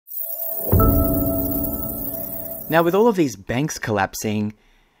Now, with all of these banks collapsing,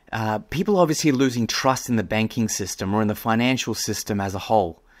 people are obviously losing trust in the banking system or in the financial system as a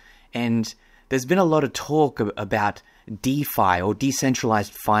whole. And there's been a lot of talk about DeFi or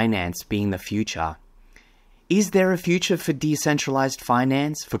decentralized finance being the future. Is there a future for decentralized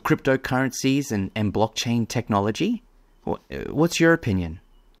finance, for cryptocurrencies and blockchain technology? What's your opinion?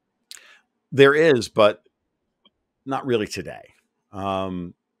 There is, but not really today.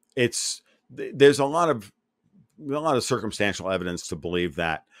 There's a lot of circumstantial evidence to believe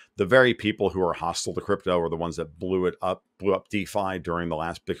that the very people who are hostile to crypto are the ones that blew up DeFi during the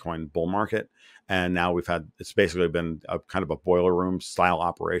last Bitcoin bull market. And now it's basically been a kind of a boiler room style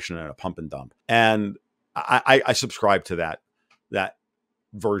operation and a pump and dump. And I subscribe to that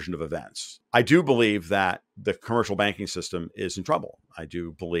version of events. I do believe that the commercial banking system is in trouble. I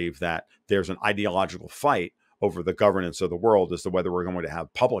do believe that there's an ideological fight over the governance of the world as to whether we're going to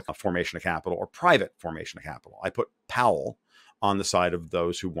have public formation of capital or private formation of capital. I put Powell on the side of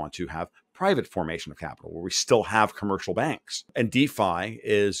those who want to have private formation of capital, where we still have commercial banks. And DeFi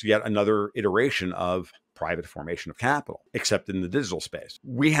is yet another iteration of private formation of capital, except in the digital space.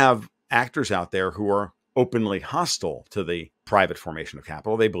 We have actors out there who are openly hostile to the private formation of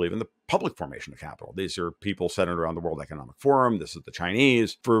capital. They believe in the public formation of capital. These are people centered around the World Economic Forum. This is the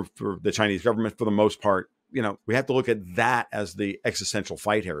Chinese. For the Chinese government, for the most part, we have to look at that as the existential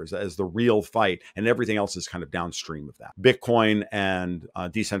fight here, as the real fight, and everything else is kind of downstream of that. Bitcoin and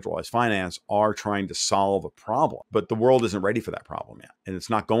decentralized finance are trying to solve a problem, but the world isn't ready for that problem yet. And it's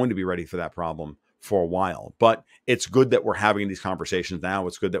not going to be ready for that problem for a while. But it's good that we're having these conversations now.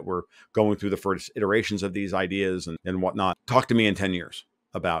 It's good that we're going through the first iterations of these ideas and whatnot. Talk to me in 10 years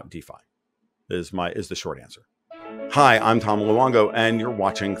about DeFi is the short answer. Hi, I'm Tom Luongo, and you're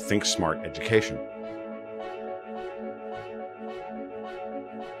watching Think Smart Education.